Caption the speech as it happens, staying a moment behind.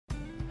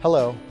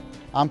Hello,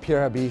 I'm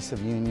Pierre Habis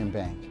of Union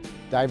Bank.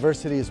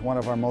 Diversity is one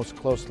of our most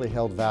closely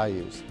held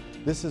values.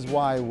 This is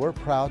why we're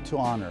proud to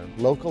honor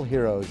local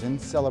heroes in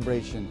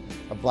celebration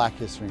of Black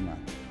History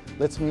Month.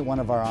 Let's meet one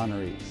of our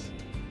honorees.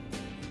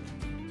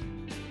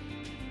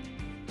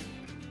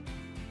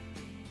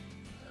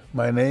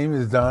 My name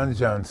is Don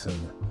Johnson.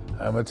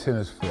 I'm a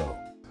tennis pro.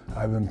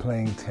 I've been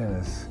playing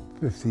tennis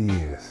 50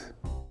 years.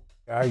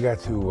 I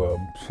got to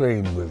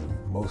train with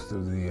most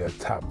of the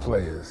top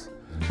players.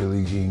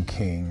 Billie Jean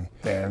King,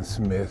 Dan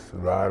Smith,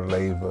 Rod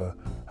Laver.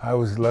 I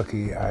was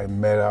lucky I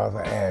met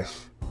Arthur Ashe.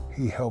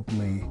 He helped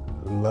me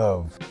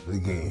love the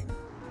game.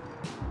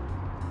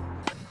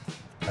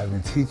 I've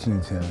been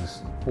teaching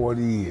tennis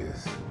 40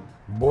 years.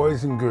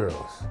 Boys and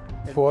girls.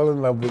 Fall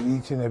in love with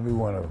each and every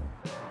one of them.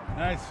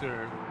 Nice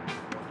serve.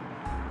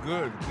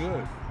 Good,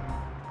 good.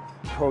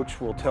 Coach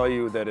will tell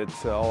you that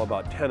it's all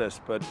about tennis,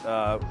 but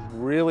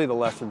really the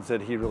lessons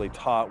that he really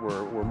taught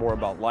were more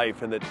about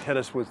life, and that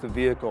tennis was the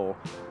vehicle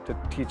to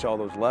teach all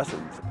those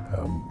lessons.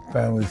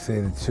 Families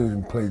say that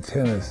children play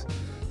tennis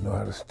know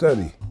how to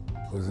study,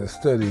 because they're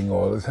studying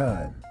all the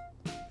time.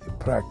 They're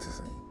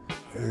practicing.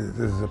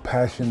 There's a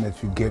passion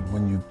that you get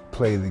when you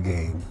play the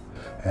game,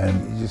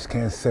 and you just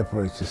can't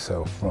separate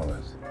yourself from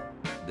it.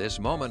 This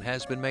moment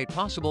has been made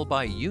possible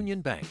by Union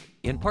Bank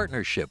in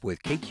partnership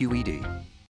with KQED.